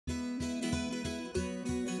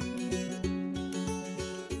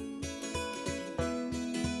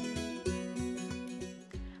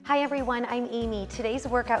Hi everyone, I'm Amy. Today's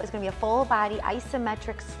workout is going to be a full body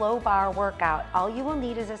isometric slow bar workout. All you will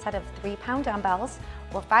need is a set of 3-pound dumbbells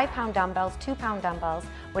or 5-pound dumbbells, 2-pound dumbbells,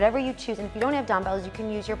 whatever you choose. And if you don't have dumbbells, you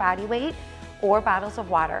can use your body weight or bottles of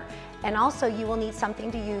water. And also you will need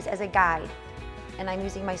something to use as a guide. And I'm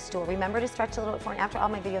using my stool. Remember to stretch a little bit before and after all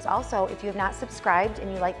my videos. Also, if you have not subscribed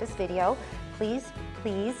and you like this video, please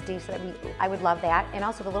do so that I would love that. And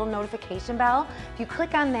also the little notification bell. If you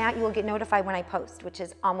click on that, you will get notified when I post, which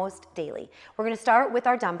is almost daily. We're gonna start with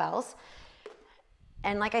our dumbbells.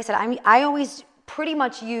 And like I said, I always pretty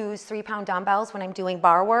much use 3-pound dumbbells when I'm doing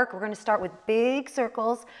bar work. We're gonna start with big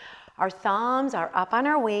circles. Our thumbs are up on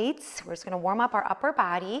our weights. We're just gonna warm up our upper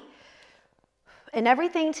body. And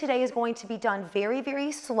everything today is going to be done very,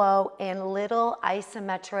 very slow and little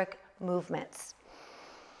isometric movements.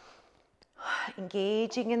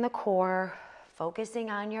 Engaging in the core, focusing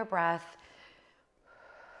on your breath.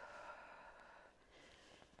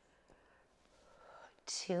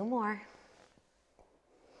 Two more.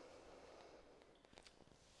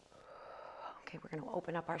 Okay, we're going to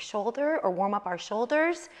open up our shoulder or warm up our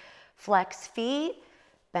shoulders, flex feet,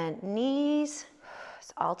 bent knees,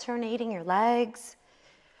 just alternating your legs.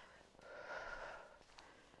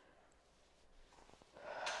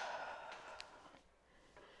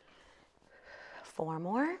 Four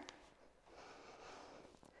more.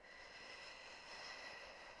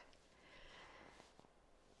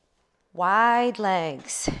 Wide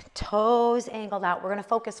legs, toes angled out. We're going to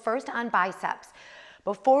focus first on biceps.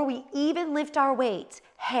 Before we even lift our weights,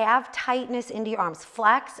 have tightness into your arms.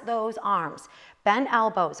 Flex those arms. Bend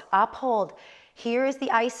elbows, uphold. Here is the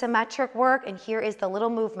isometric work, and here is the little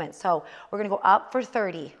movement. So we're going to go up for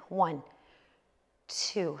 30. 1,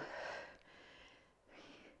 2,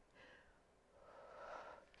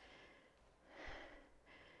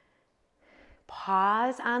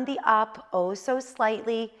 pause on the up, oh so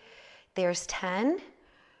slightly. There's 10.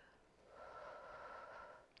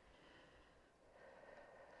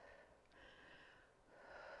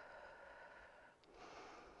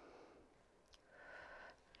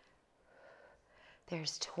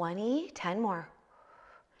 There's 20, 10 more.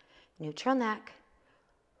 Neutral neck.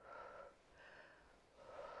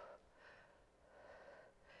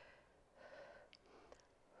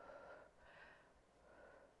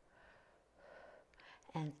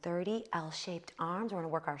 And 30 L-shaped arms. We're gonna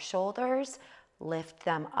work our shoulders, lift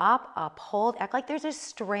them up, uphold. Act like there's a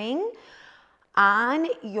string on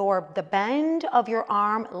the bend of your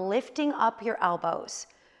arm, lifting up your elbows.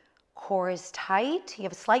 Core is tight. You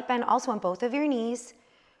have a slight bend also on both of your knees.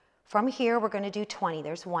 From here, we're gonna do 20.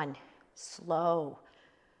 There's 1, slow.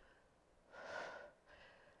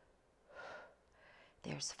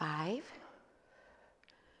 There's 5.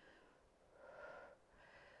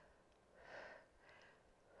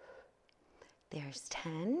 There's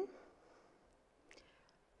 10.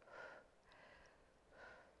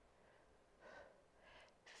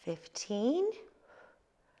 $15.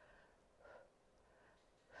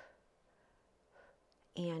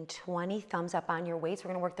 And 20. Thumbs up on your weights. We're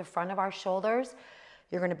going to work the front of our shoulders.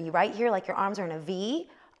 You're going to be right here like your arms are in a V.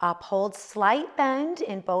 Uphold, slight bend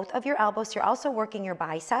in both of your elbows. You're also working your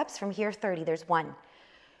biceps. From here, 30. There's 1.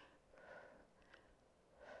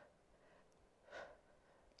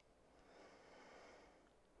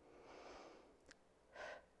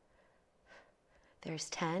 There's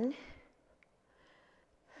 10.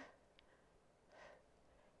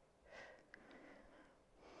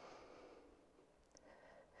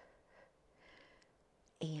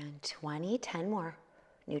 And 20, 10 more.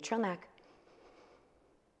 Neutral neck.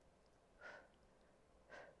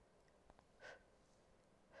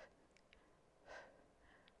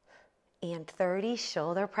 And 30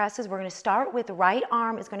 shoulder presses. We're going to start with right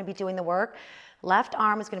arm is going to be doing the work. Left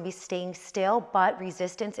arm is going to be staying still, but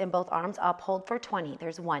resistance in both arms. Uphold for 20.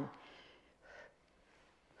 There's 1.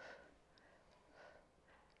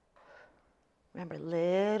 Remember,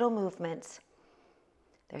 little movements.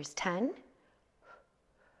 There's 10.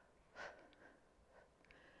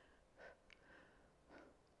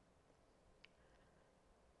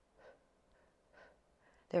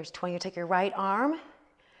 There's 20. You take your right arm,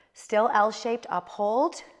 still L-shaped,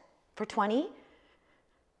 uphold for 20.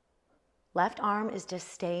 Left arm is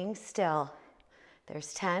just staying still.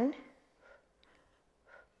 There's 10.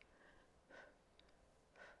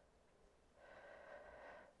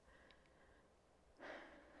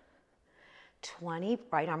 $20.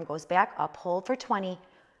 Right arm goes back, uphold for 20.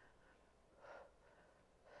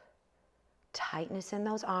 Tightness in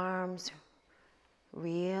those arms.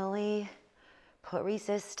 Really put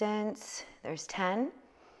resistance. There's 10.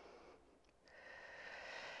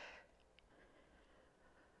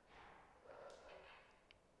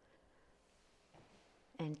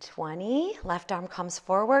 And 20. Left arm comes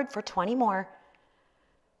forward for 20 more.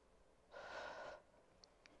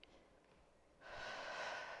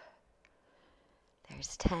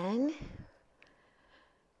 There's 10.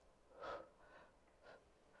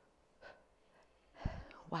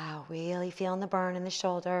 Wow, really feeling the burn in the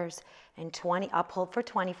shoulders. And 20, uphold for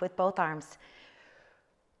 20 with both arms.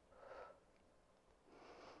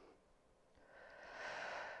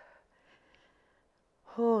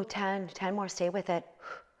 Ooh, 10 more, stay with it.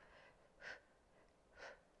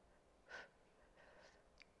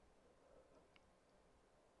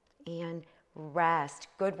 And rest,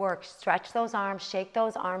 good work. Stretch those arms, shake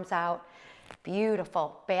those arms out.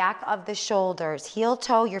 Beautiful, back of the shoulders, heel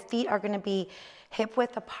toe, your feet are gonna be hip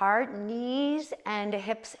width apart, knees and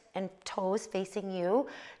hips and toes facing you.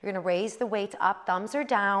 You're gonna raise the weights up, thumbs are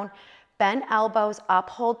down, bend elbows,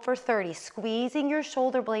 uphold for 30, squeezing your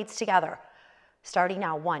shoulder blades together. Starting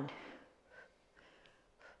now, 1.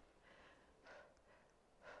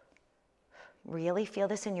 Really feel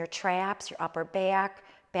this in your traps, your upper back,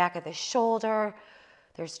 back of the shoulder.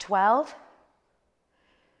 There's 12.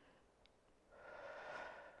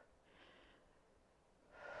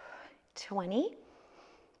 20.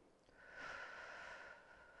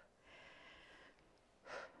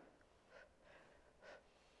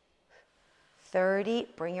 30,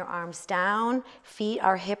 bring your arms down, feet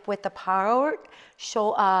are hip width apart,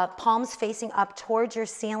 palms facing up towards your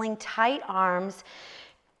ceiling, tight arms,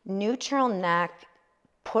 neutral neck,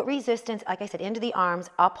 put resistance, like I said, into the arms,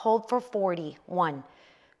 uphold for 40, 1.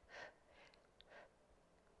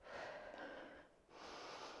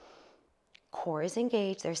 Core is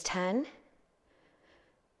engaged, there's 10.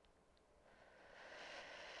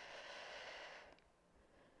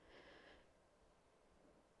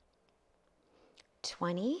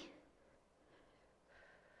 20.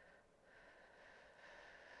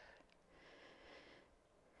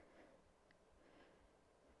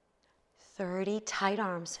 30, tight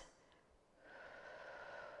arms.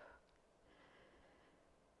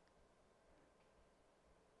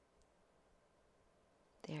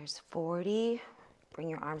 There's 40. Bring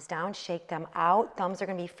your arms down, shake them out. Thumbs are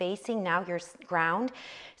gonna be facing now your ground.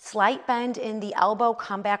 Slight bend in the elbow,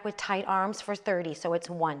 come back with tight arms for 30, so it's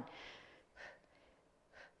 1.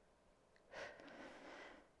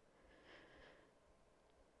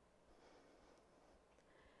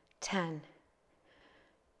 10.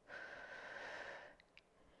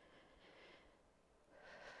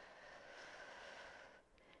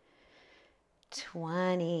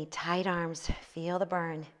 20, tight arms, feel the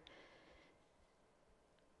burn.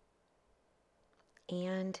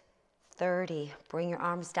 And 30, bring your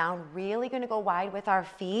arms down, really gonna go wide with our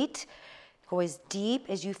feet. Go as deep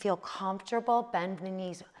as you feel comfortable, bend the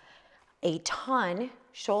knees a ton,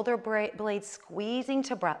 shoulder blades squeezing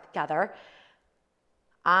together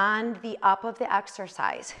on the up of the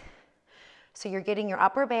exercise. So you're getting your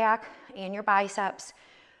upper back and your biceps.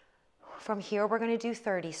 From here, we're gonna do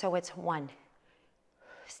 30, so it's 1.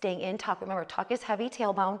 Staying in tuck, remember tuck is heavy,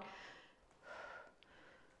 tailbone.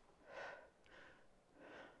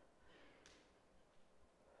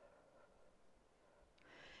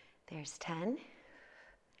 There's 10.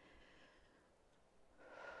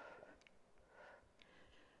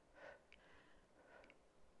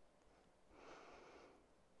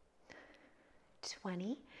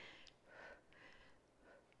 20.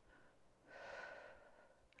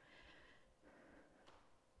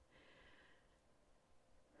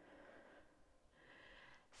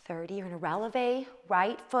 30, you're gonna releve,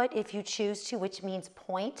 right foot if you choose to, which means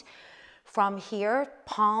point. From here,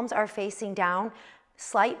 palms are facing down,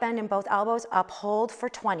 slight bend in both elbows, uphold for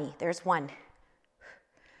 20. There's 1.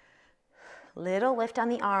 Little lift on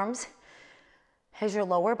the arms as your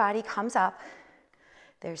lower body comes up.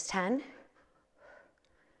 There's 10.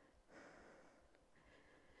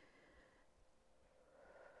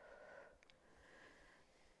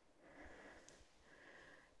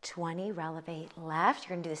 20, relevate left.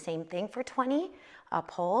 You're gonna do the same thing for 20.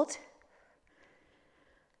 Uphold.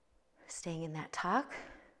 Staying in that tuck.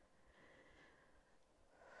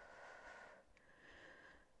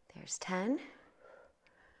 There's 10.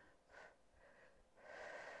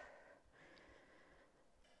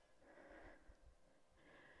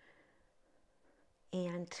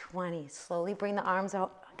 And 20. Slowly bring the arms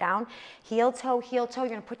out, down. Heel toe, heel toe. You're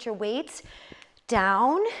gonna put your weights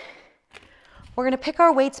down. We're gonna pick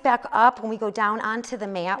our weights back up when we go down onto the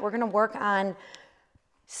mat. We're gonna work on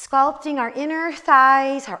sculpting our inner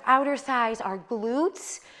thighs, our outer thighs, our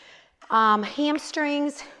glutes,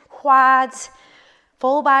 hamstrings, quads,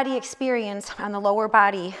 full body experience on the lower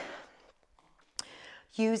body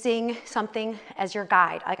using something as your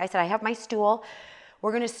guide. Like I said, I have my stool.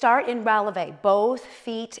 We're gonna start in releve, both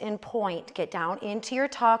feet in point. Get down into your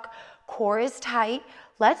tuck, core is tight.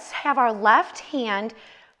 Let's have our left hand,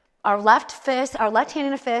 our left fist, our left hand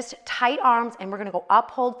in a fist, tight arms, and we're gonna go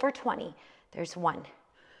up, hold for 20. There's 1.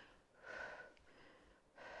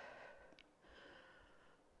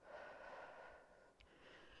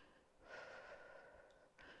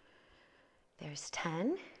 There's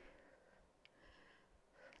 10.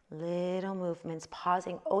 Little movements,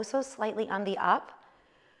 pausing oh so slightly on the up.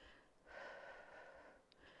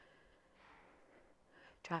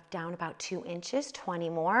 Drop down about 2 inches, 20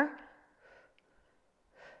 more.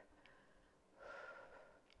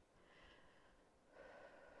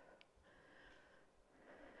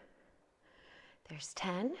 There's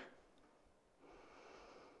 10.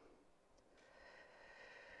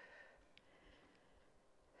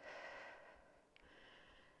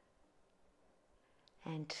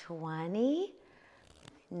 And 20.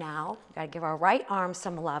 Now, we gotta give our right arm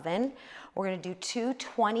some lovin'. We're gonna do 2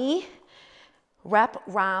 20 rep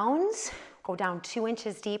rounds. Go down 2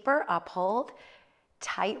 inches deeper, uphold.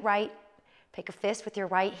 Tight right, pick a fist with your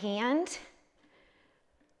right hand.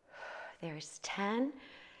 There's 10.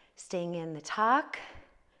 Staying in the tuck.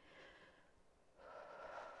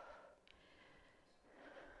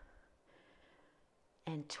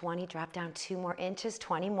 And 20, drop down 2 more inches,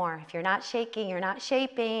 20 more. If you're not shaking, you're not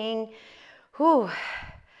shaping. Whew.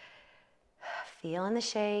 Feeling the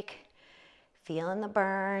shake, feeling the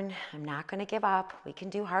burn. I'm not gonna give up. We can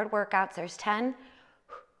do hard workouts. There's 10.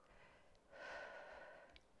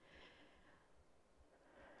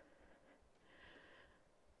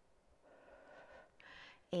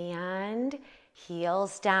 And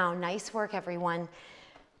heels down. Nice work, everyone.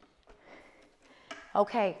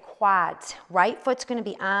 Okay, quads. Right foot's gonna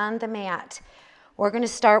be on the mat. We're gonna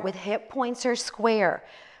start with hip points are square.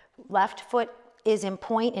 Left foot is in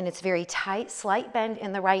point and it's very tight. Slight bend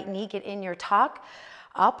in the right knee. Get in your tuck.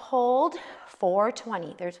 Uphold for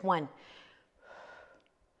 20. There's 1.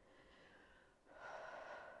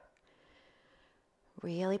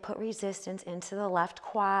 Really put resistance into the left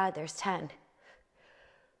quad. There's 10.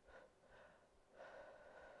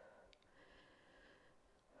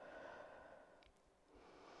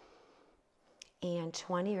 And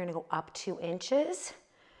 20, you're gonna go up 2 inches,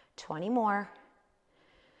 20 more.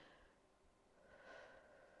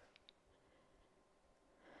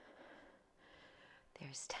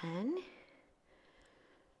 There's 10.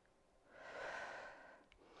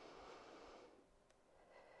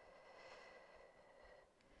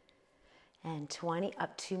 And 20,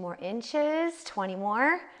 up 2 more inches, 20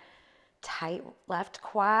 more. Tight left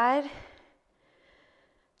quad.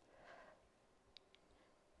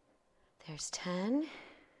 There's 10.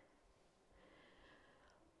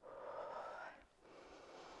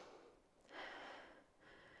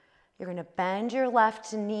 You're gonna bend your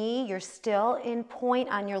left knee. You're still in point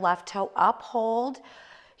on your left toe. Uphold.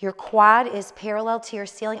 Your quad is parallel to your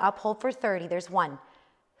ceiling. Uphold for 30. There's 1.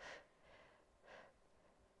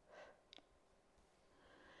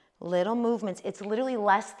 Little movements. It's literally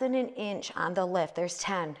less than an inch on the lift. There's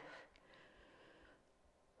 10.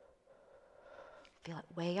 Feel it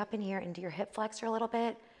way up in here into your hip flexor a little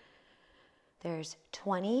bit. There's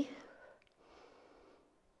 20.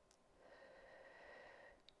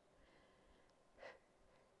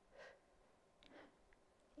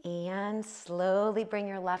 And slowly bring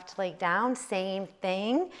your left leg down. Same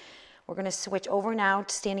thing. We're going to switch over now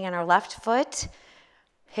to standing on our left foot.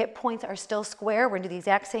 Hip points are still square. We're going to do the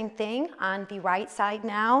exact same thing on the right side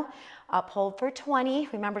now. Uphold for 20.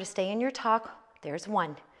 Remember to stay in your tuck. There's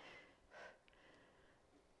 1.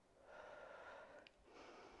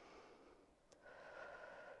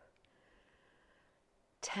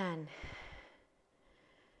 10.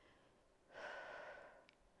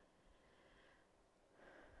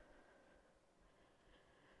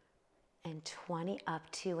 And 20, up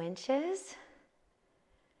 2 inches.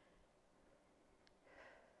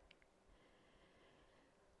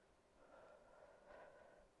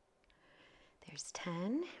 There's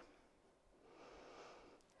 10.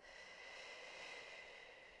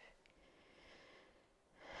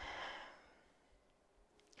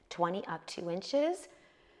 $20, up 2 inches.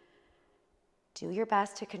 Do your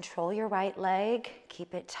best to control your right leg.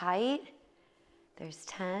 Keep it tight. There's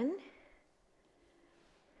 10.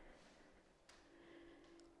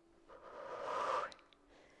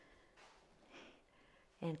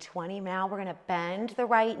 And 20. Now we're going to bend the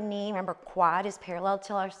right knee. Remember, quad is parallel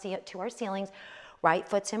to our ceilings. Right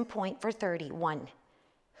foot's in point for 30. 1.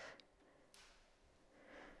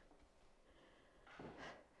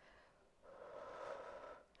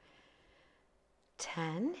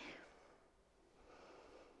 10.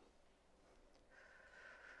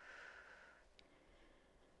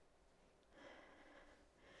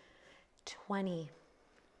 20.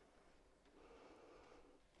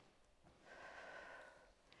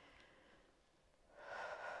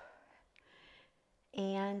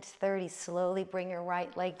 And 30. Slowly bring your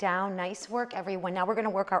right leg down. Nice work, everyone. Now we're going to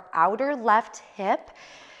work our outer left hip.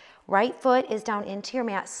 Right foot is down into your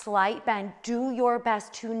mat. Slight bend. Do your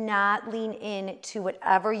best to not lean in to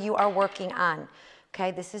whatever you are working on.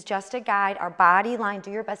 Okay, this is just a guide. Our body line,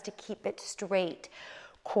 do your best to keep it straight.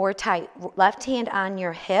 Core tight. Left hand on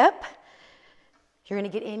your hip. You're going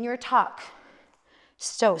to get in your tuck.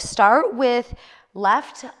 So start with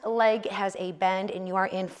left leg has a bend and you are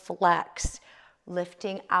in flex.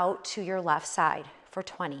 Lifting out to your left side for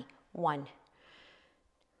 20. 1.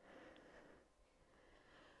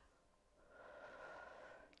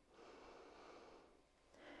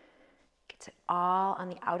 Gets it all on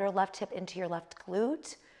the outer left hip into your left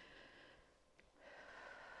glute.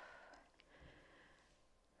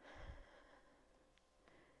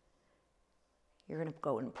 You're going to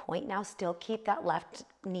go and point now. Still keep that left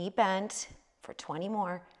knee bent for 20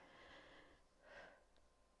 more.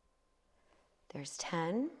 There's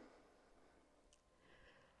 10.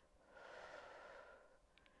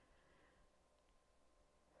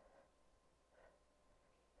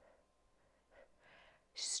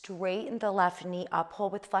 Straighten the left knee up,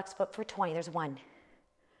 hold with flex foot for 20. There's 1.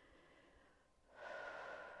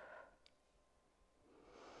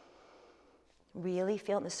 Really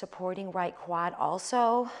feel in the supporting right quad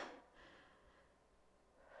also.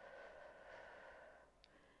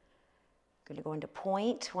 Going to go into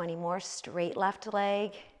point, 20 more, straight left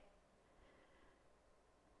leg.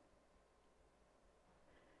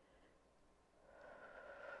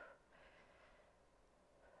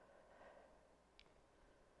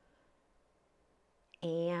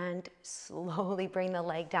 And slowly bring the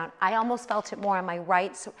leg down. I almost felt it more on my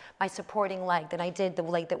right, my supporting leg than I did the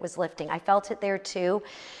leg that was lifting. I felt it there too,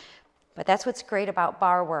 but that's what's great about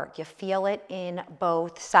bar work. You feel it in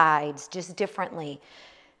both sides, just differently.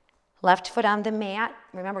 Left foot on the mat.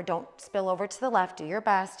 Remember, don't spill over to the left. Do your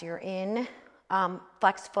best. You're in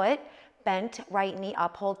flex foot, bent right knee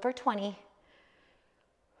up, hold for 20.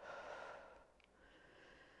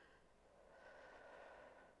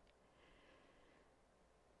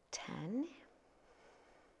 10.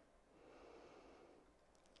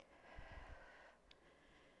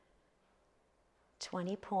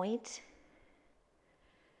 20 point.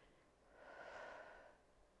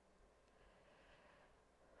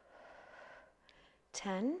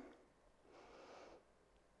 10.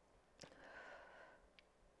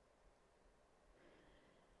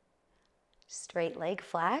 Straight leg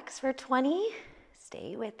flex for 20.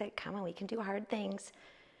 Stay with it. Come on, we can do hard things.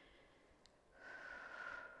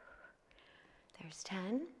 There's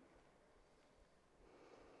 10.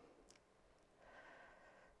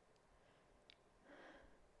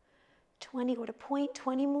 20, go to point,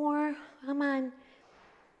 20 more. Come on.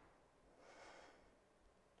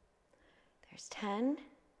 There's 10.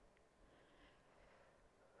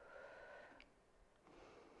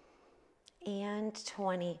 And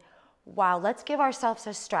 20. Wow, let's give ourselves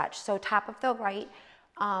a stretch. So top of the right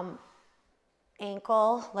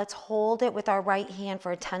ankle, let's hold it with our right hand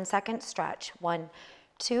for a 10-second stretch. 1,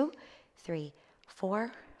 2, 3,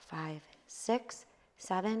 4, 5, 6,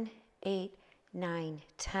 7, 8, 9,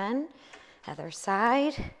 10. Other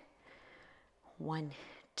side. 1,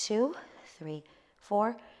 2, 3,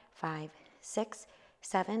 4, 5, 6,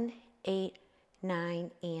 7, 8,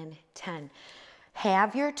 9, and 10.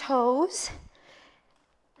 Have your toes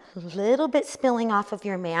a little bit spilling off of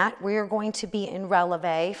your mat. We're going to be in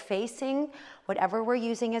releve, facing whatever we're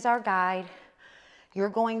using as our guide. You're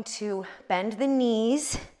going to bend the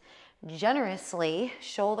knees generously,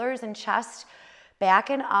 shoulders and chest back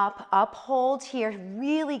and up, uphold here,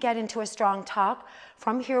 really get into a strong tuck.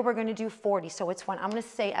 From here, we're gonna do 40. So it's one, I'm gonna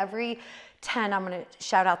say every 10, I'm gonna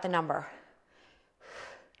shout out the number.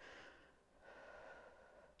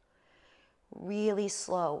 Really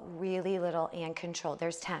slow, really little, and controlled.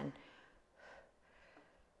 There's 10.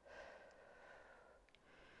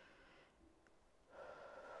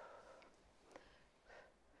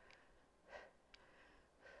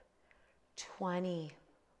 20.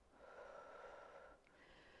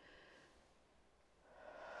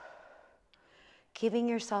 'Giving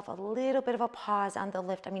yourself a little bit of a pause on the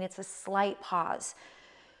lift. I mean, it's a slight pause.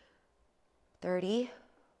 30. 30.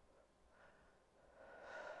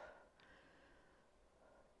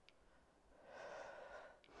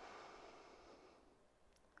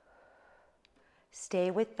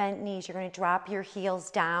 Stay with bent knees. You're going to drop your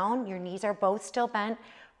heels down. Your knees are both still bent.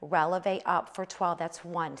 Releve up for 12. That's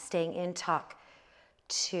 1. Staying in tuck.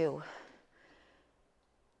 2.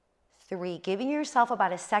 3. Giving yourself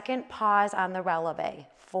about a second pause on the releve.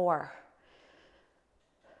 4,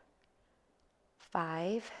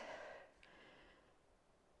 5,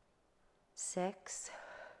 6,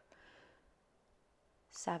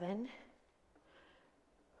 7,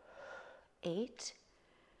 8,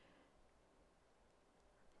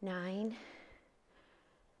 9,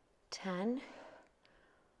 10,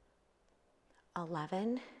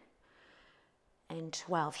 11, and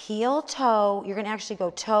 12. Heel toe, you're gonna actually go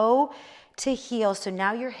toe to heel. So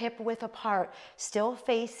now you're hip width apart, still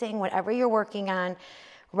facing whatever you're working on.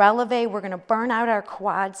 Releve, we're gonna burn out our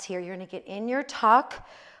quads here. You're gonna get in your tuck.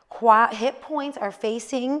 Hip points are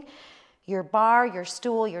facing your bar, your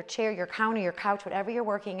stool, your chair, your counter, your couch, whatever you're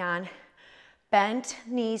working on. Bent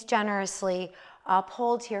knees generously.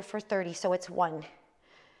 Uphold here for 30. So it's 1,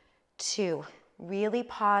 2. Really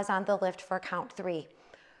pause on the lift for count 3.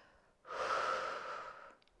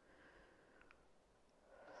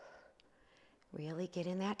 Really get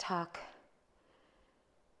in that tuck.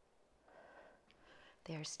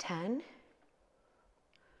 There's 10.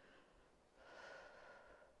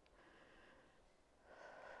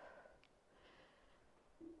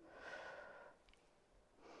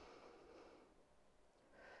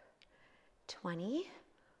 20.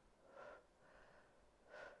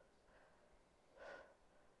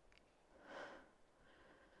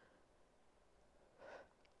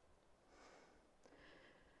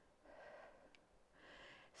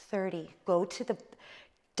 30. Go to the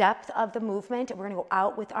depth of the movement. We're going to go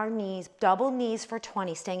out with our knees, double knees for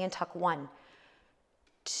 20, staying in tuck. 1,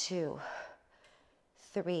 2,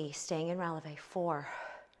 3, staying in releve. 4,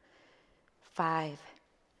 5,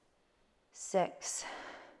 6,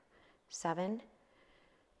 7,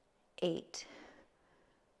 8,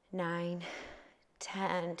 9,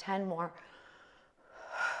 10. 10 more.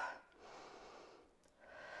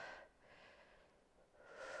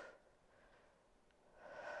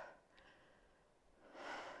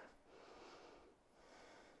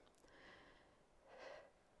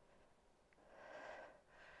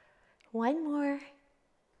 One more,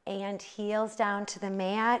 and heels down to the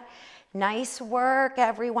mat. Nice work,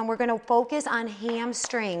 everyone. We're gonna focus on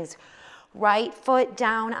hamstrings. Right foot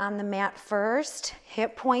down on the mat first.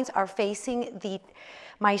 Hip points are facing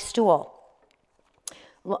my stool.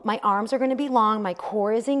 My arms are gonna be long, my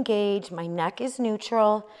core is engaged, my neck is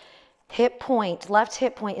neutral. Hip point, left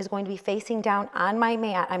hip point is going to be facing down on my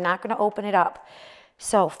mat. I'm not gonna open it up.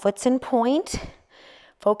 So foot's in point.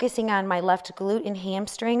 Focusing on my left glute and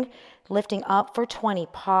hamstring, lifting up for 20,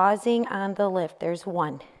 pausing on the lift. There's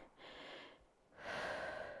 1.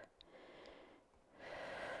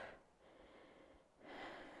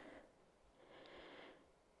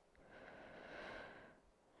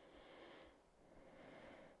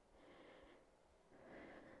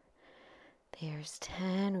 There's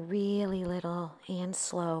 10, really little and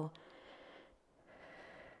slow.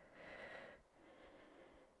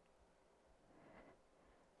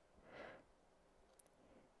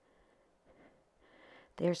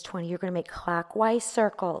 There's 20. You're going to make clockwise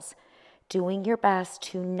circles, doing your best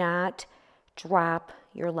to not drop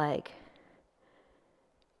your leg.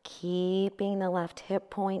 Keeping the left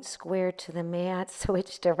hip point squared to the mat,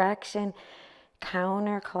 switch direction,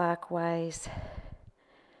 counterclockwise.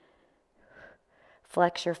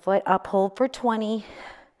 Flex your foot, uphold for 20.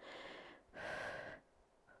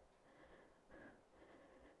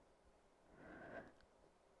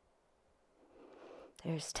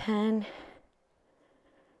 There's 10.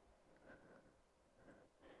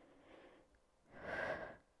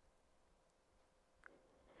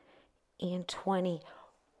 And 20.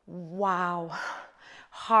 Wow.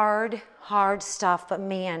 Hard stuff, but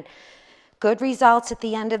man, good results at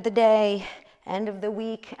the end of the day, end of the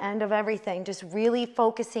week, end of everything. Just really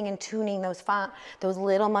focusing and tuning those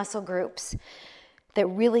little muscle groups that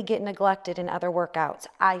really get neglected in other workouts,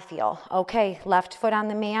 I feel. Okay, left foot on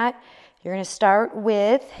the mat. You're gonna start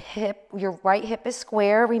with your right hip is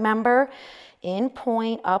square, remember, in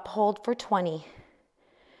point, uphold for 20.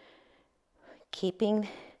 Keeping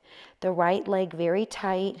the right leg very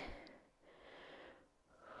tight.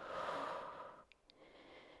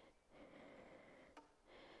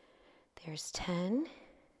 There's 10.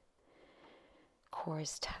 Core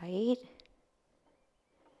is tight.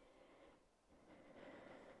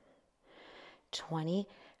 20.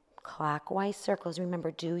 Clockwise circles. Remember,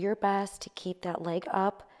 do your best to keep that leg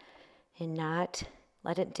up and not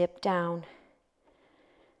let it dip down.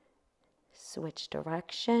 Switch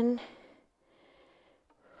direction.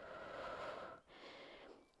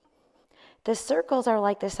 The circles are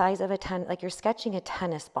like the size of like you're sketching a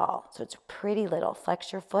tennis ball. So it's pretty little.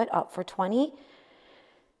 Flex your foot up for 20.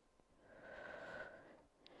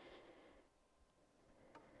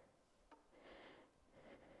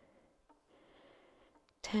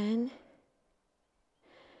 10.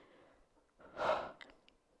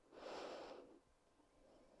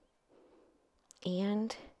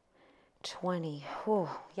 And 20. Oh,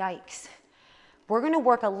 yikes. We're gonna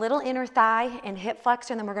work a little inner thigh and hip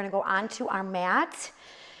flexor, and then we're gonna go onto our mat.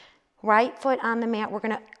 Right foot on the mat. We're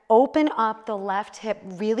gonna open up the left hip,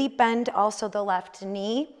 really bend also the left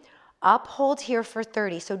knee. Up, hold here for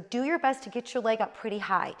 30. So do your best to get your leg up pretty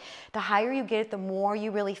high. The higher you get it, the more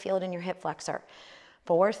you really feel it in your hip flexor.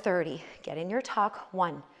 For 30. Get in your tuck.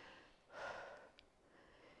 1.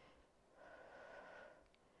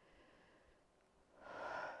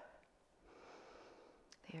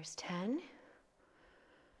 There's 10.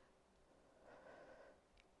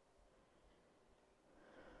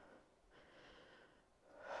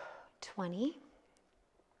 20.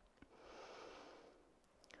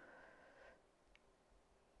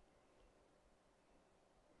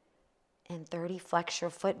 And 30, flex your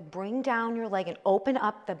foot, bring down your leg and open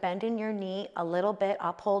up the bend in your knee a little bit,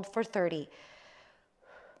 uphold for 30.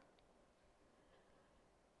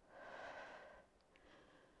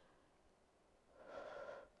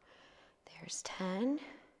 There's 10.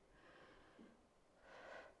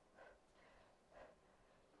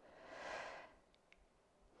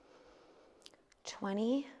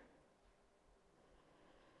 20.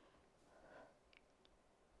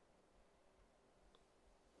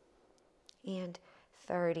 And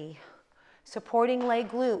 30. Supporting leg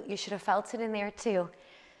glute. You should have felt it in there too.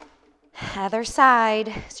 Other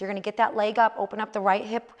side. So you're going to get that leg up, open up the right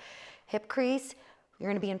hip crease. You're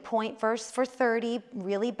going to be in point first for 30.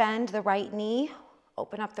 Really bend the right knee.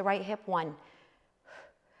 Open up the right hip. 1.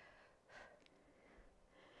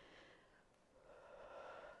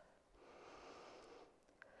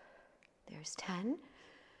 There's 10.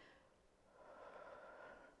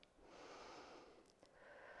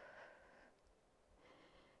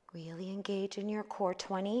 Really engage in your core.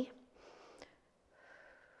 20.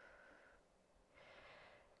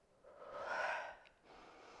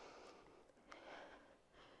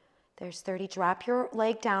 There's 30. Drop your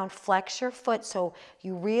leg down, flex your foot, so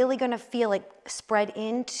you're really gonna feel it spread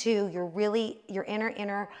into your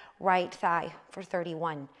inner right thigh for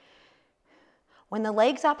 31. When the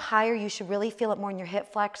leg's up higher, you should really feel it more in your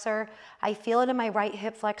hip flexor. I feel it in my right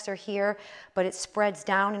hip flexor here, but it spreads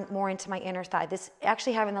down and more into my inner thigh. This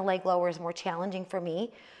actually having the leg lower is more challenging for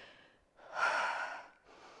me.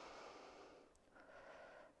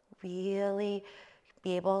 Really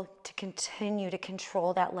be able to continue to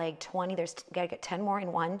control that leg. 20, you gotta get 10 more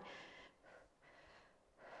in 1.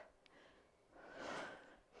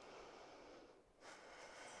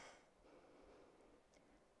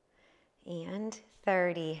 And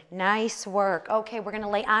 30. Nice work. Okay, we're gonna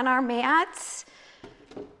lay on our mats.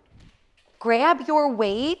 Grab your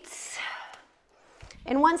weights.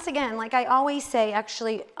 And once again, like I always say,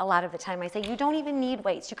 actually a lot of the time I say, you don't even need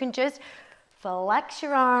weights. You can just flex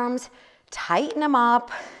your arms, tighten them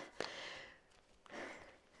up.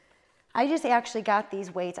 I just actually got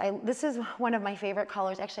these weights. This is one of my favorite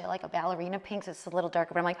colors. Actually, I like a ballerina pink, so it's a little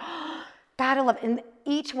darker, but I'm like, oh, gotta love it. And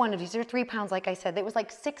each one of these are 3 pounds, like I said. It was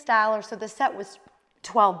like $6, so the set was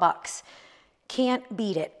 12 bucks. Can't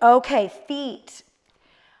beat it. Okay, feet.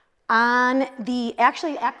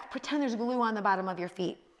 Actually, pretend there's glue on the bottom of your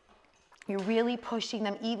feet. You're really pushing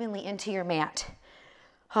them evenly into your mat.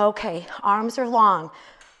 Okay, arms are long.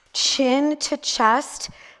 Chin to chest,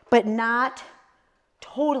 but not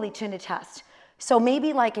totally chin to chest. So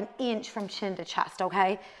maybe like an inch from chin to chest,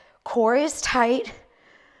 okay? Core is tight.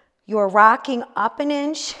 You're rocking up an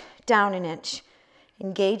inch, down an inch.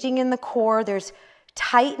 Engaging in the core. There's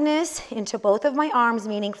tightness into both of my arms,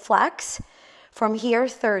 meaning flex. From here,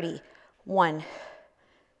 30. 1.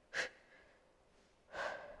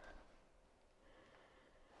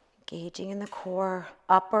 Engaging in the core,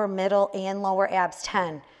 upper, middle, and lower abs.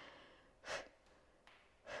 10.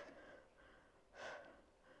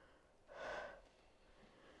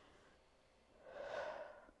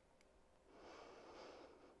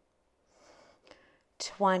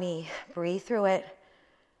 20. Breathe through it.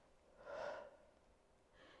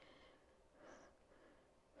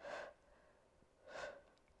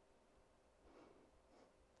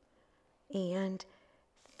 And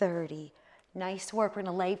 30. Nice work. We're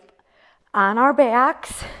going to lay on our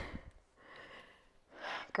backs.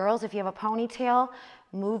 Girls, if you have a ponytail,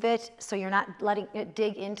 move it so you're not letting it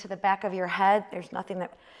dig into the back of your head. There's nothing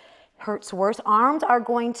that hurts worse. Arms are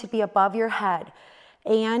going to be above your head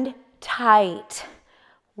and tight.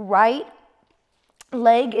 Right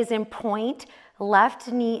leg is in point, left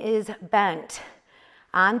knee is bent.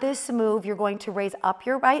 On this move, you're going to raise up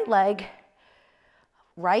your right leg,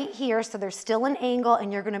 right here, so there's still an angle,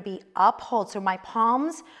 and you're gonna be uphold. So my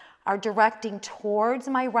palms are directing towards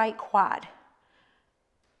my right quad.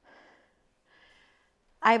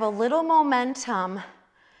 I have a little momentum,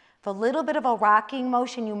 a little bit of a rocking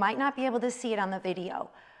motion. You might not be able to see it on the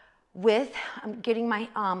video. I'm getting my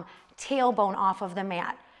tailbone off of the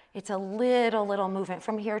mat. It's a little movement.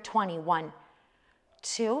 From here, 20. 1,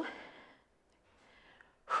 2.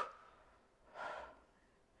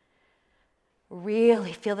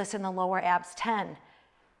 Really feel this in the lower abs. 10.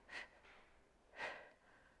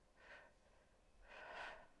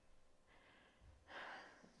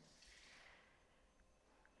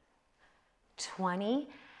 20.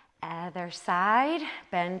 Other side,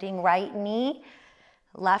 bending right knee.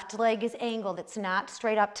 Left leg is angled. It's not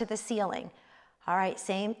straight up to the ceiling. All right,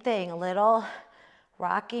 same thing. A little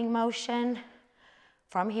rocking motion.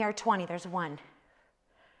 From here, 20. There's 1.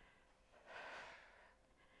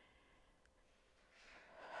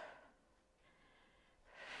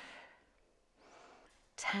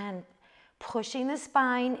 10. Pushing the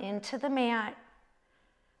spine into the mat.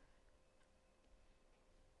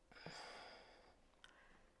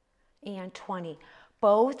 And 20.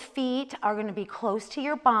 Both feet are going to be close to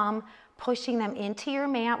your bum, pushing them into your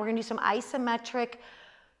mat. We're going to do some isometric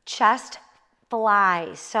chest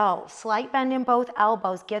flies. So slight bend in both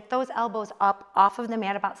elbows. Get those elbows up off of the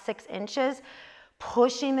mat about 6 inches,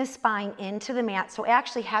 pushing the spine into the mat. So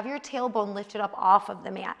actually have your tailbone lifted up off of the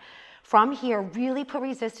mat. From here, really put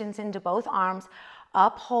resistance into both arms.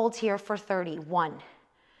 Uphold here for 30. 1.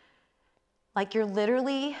 Like you're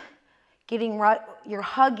literally you're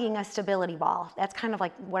hugging a stability ball. That's kind of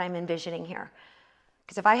like what I'm envisioning here.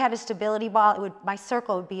 Because if I had a stability ball, my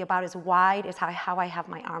circle would be about as wide as how I have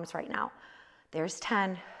my arms right now. There's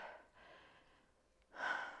 10.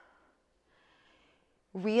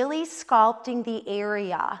 Really sculpting the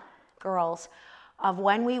area, girls, of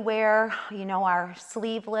when we wear, our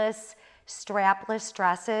sleeveless, strapless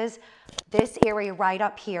dresses. This area right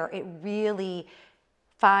up here, it really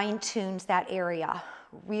fine-tunes that area.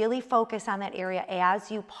 Really focus on that area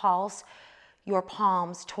as you pulse your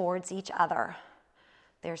palms towards each other.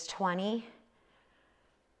 There's 20.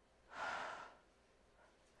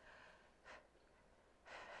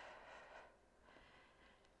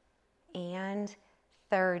 And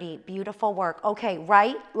 30. Beautiful work. Okay,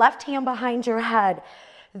 left hand behind your head.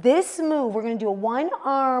 This move, we're going to do a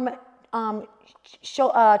one-arm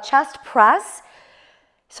chest press.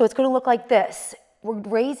 So it's going to look like this. We're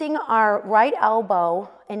raising our right elbow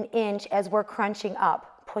an inch as we're crunching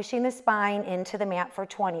up, pushing the spine into the mat for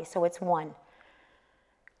 20. So it's 1.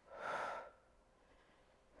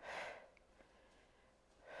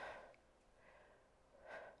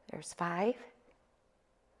 There's 5.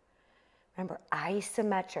 Remember,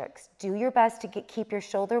 isometrics. Do your best to keep your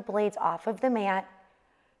shoulder blades off of the mat.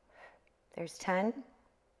 There's 10.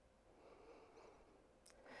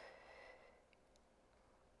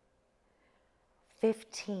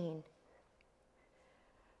 15.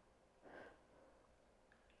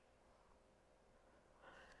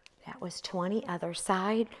 That was 20. Other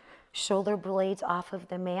side. Shoulder blades off of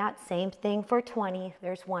the mat. Same thing for 20.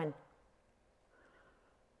 There's 1.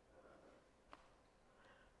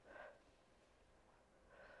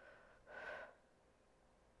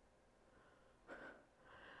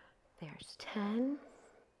 There's 10.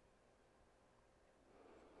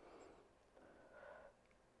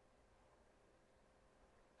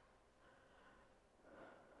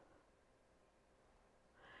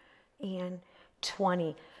 And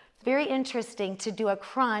 20. It's very interesting to do a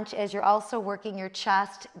crunch as you're also working your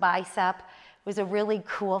chest, bicep. It was a really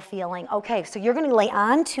cool feeling. Okay, so you're going to lay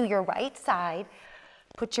onto your right side.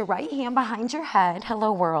 Put your right hand behind your head.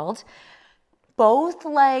 Hello, world. Both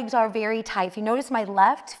legs are very tight. If you notice, my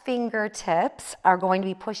left fingertips are going to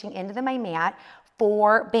be pushing into my mat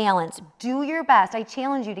for balance. Do your best. I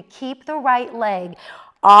challenge you to keep the right leg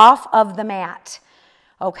off of the mat.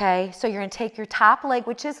 Okay, so you're going to take your top leg,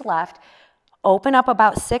 which is left, open up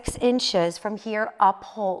about 6 inches. From here,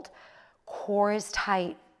 uphold. Core is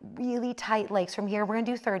tight, really tight legs. From here, we're going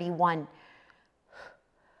to do 30. 1.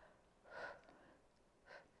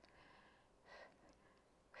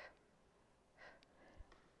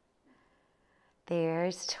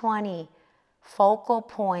 There's 20. Focal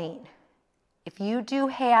point. If you do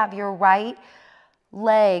have your right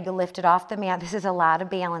leg lifted off the mat, this is a lot of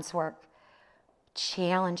balance work.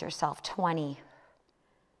 Challenge yourself. 20.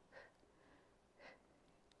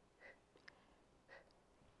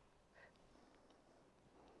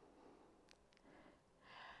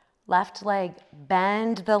 Left leg,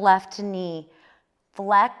 bend the left knee,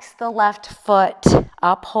 flex the left foot,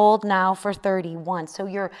 uphold now for 30. 1. So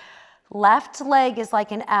you're Left leg is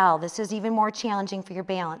like an L. This is even more challenging for your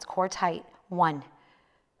balance. Core tight. 1.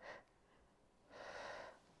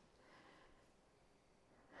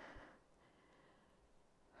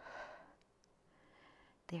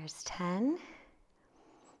 There's 10.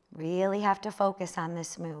 Really have to focus on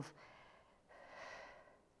this move.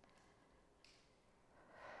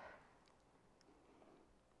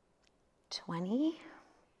 20.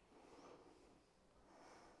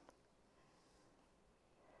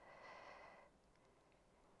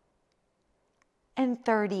 And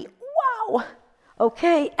 30. Wow.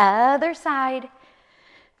 Okay, other side.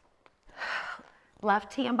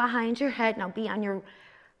 Left hand behind your head. Now be on your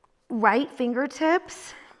right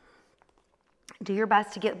fingertips. Do your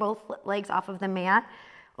best to get both legs off of the mat.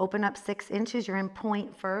 Open up 6 inches. You're in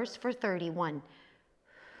point first for 31.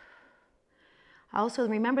 Also,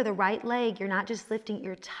 remember the right leg, you're not just lifting,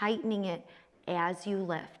 you're tightening it as you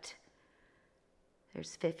lift.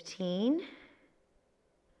 There's 15.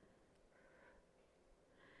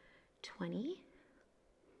 20.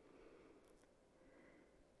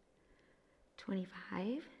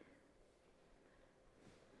 25.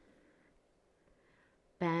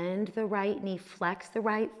 Bend the right knee, flex the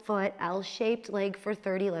right foot, L-shaped leg for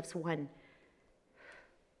 30 lifts. 1.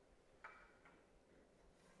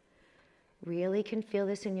 Really can feel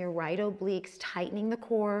this in your right obliques, tightening the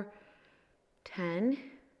core. 10.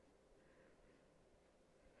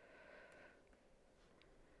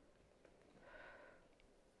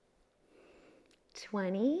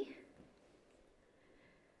 20.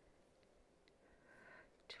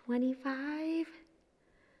 25.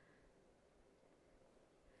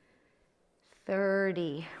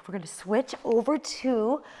 30. We're going to switch over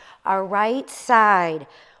to our right side.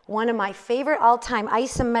 One of my favorite all-time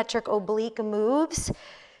isometric oblique moves.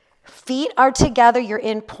 Feet are together, you're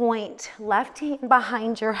in point. Left hand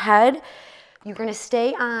behind your head. You're going to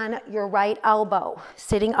stay on your right elbow,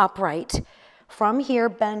 sitting upright. From here,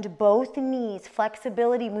 bend both knees.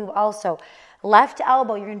 Flexibility move also. Left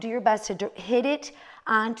elbow, you're going to do your best to hit it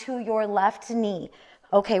onto your left knee.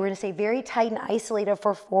 Okay, we're going to stay very tight and isolated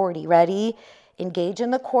for 40. Ready? Engage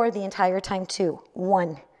in the core the entire time. 2.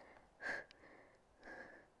 1.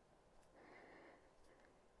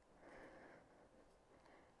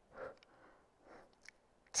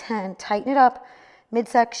 10. Tighten it up.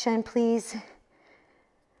 Midsection, please.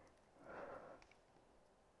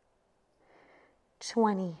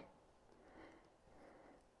 20.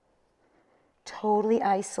 Totally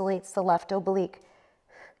isolates the left oblique.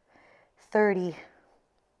 30.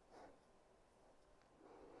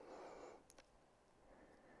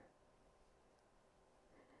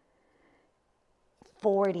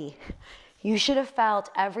 40. You should have felt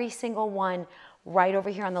every single one right over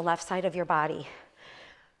here on the left side of your body.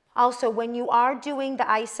 Also, when you are doing the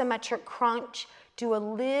isometric crunch, do a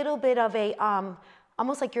little bit of a,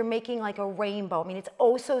 almost like you're making like a rainbow. I mean, it's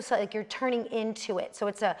also like you're turning into it. So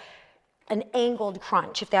it's an angled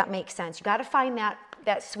crunch, if that makes sense. You got to find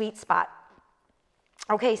that sweet spot.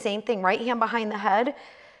 Okay, same thing, right hand behind the head.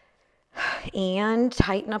 And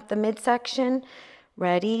tighten up the midsection.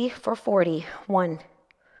 Ready for 40. 1.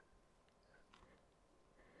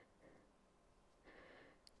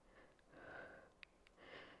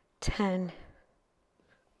 10.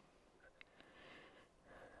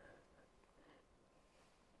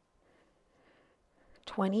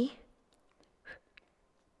 20.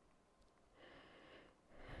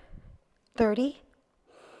 30.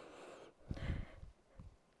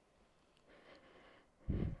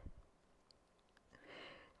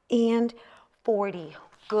 40.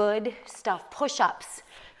 Good stuff. Push-ups.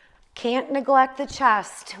 Can't neglect the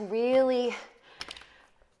chest. Really.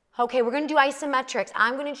 Okay, we're going to do isometrics.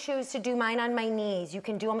 I'm going to choose to do mine on my knees. You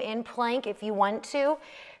can do them in plank if you want to.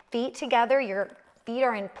 Feet together. Your feet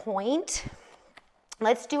are in point.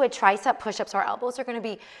 Let's do a tricep push-up. So our elbows are going to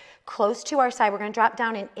be close to our side. We're going to drop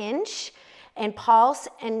down an inch and pulse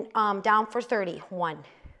and down for 30. 1.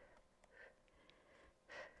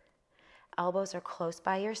 Elbows are close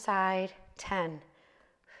by your side. 10.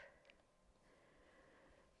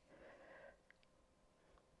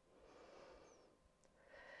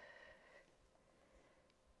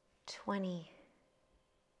 20.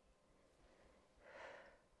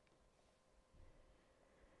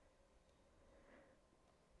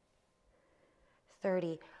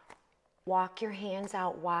 30. Walk your hands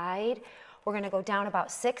out wide. We're going to go down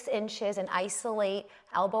about 6 inches and isolate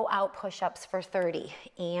elbow out push-ups for 30.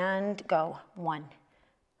 And go. 1.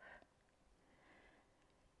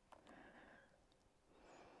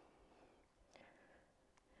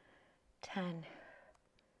 10.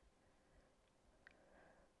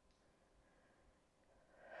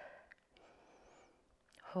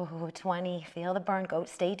 Ooh, 20, feel the burn, go,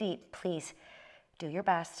 stay deep, please. Do your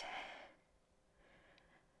best.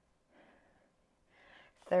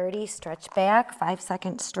 30, stretch back,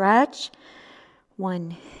 5-second stretch.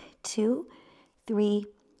 1, 2, 3,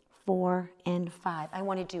 4, and 5. I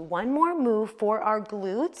want to do one more move for our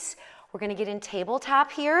glutes. We're going to get in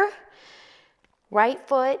tabletop here. Right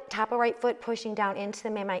foot, top of right foot pushing down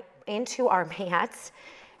into our mats.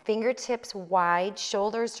 Fingertips wide,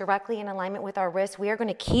 shoulders directly in alignment with our wrists. We are going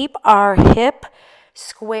to keep our hip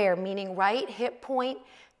square, meaning right hip point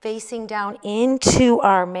facing down into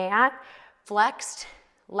our mat. Flexed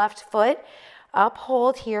left foot.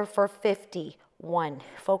 Uphold here for 50. 1.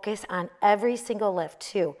 Focus on every single lift.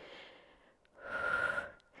 2.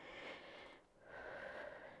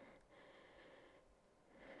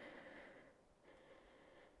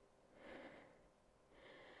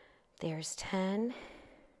 There's 10.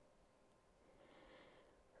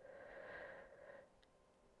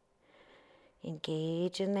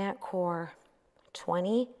 Engage in that core.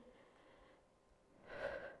 20.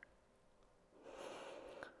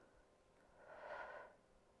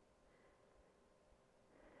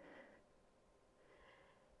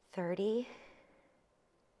 30.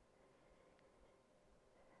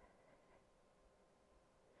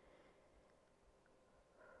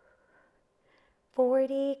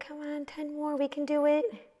 40. Come on, 10 more. We can do it.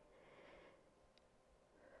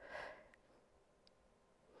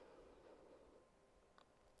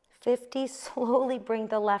 50. Slowly bring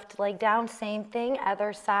the left leg down. Same thing,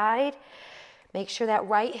 other side. Make sure that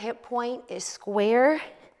right hip point is square.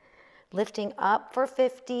 Lifting up for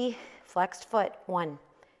 50. Flexed foot. 1.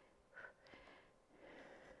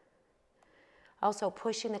 Also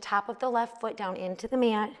pushing the top of the left foot down into the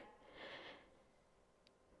mat.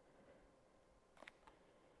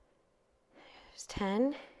 There's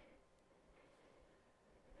 10.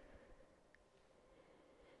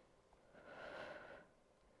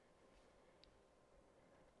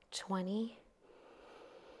 20.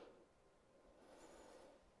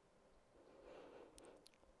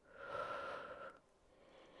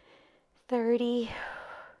 30.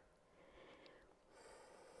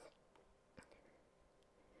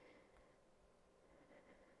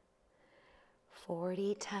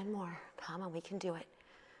 40, 10 more. Come on, we can do it.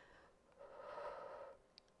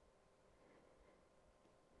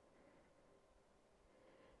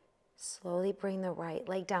 Slowly bring the right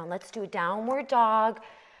leg down. Let's do a downward dog.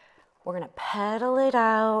 We're gonna pedal it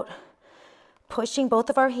out, pushing both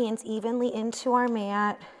of our hands evenly into our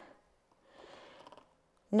mat.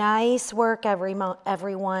 Nice work,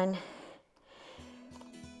 everyone.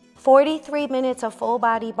 43 minutes of full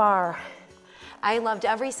body bar. I loved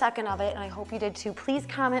every second of it, and I hope you did too. Please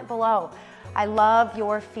comment below. I love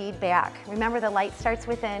your feedback. Remember, the light starts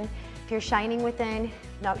within. If you're shining within,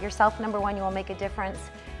 yourself, number one, you will make a difference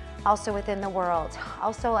also within the world.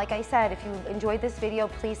 Also, like I said, if you enjoyed this video,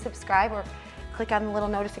 please subscribe or click on the little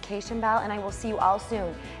notification bell, and I will see you all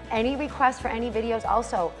soon. Any requests for any videos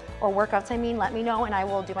also, or workouts, let me know, and I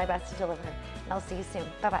will do my best to deliver. And I'll see you soon.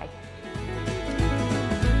 Bye-bye.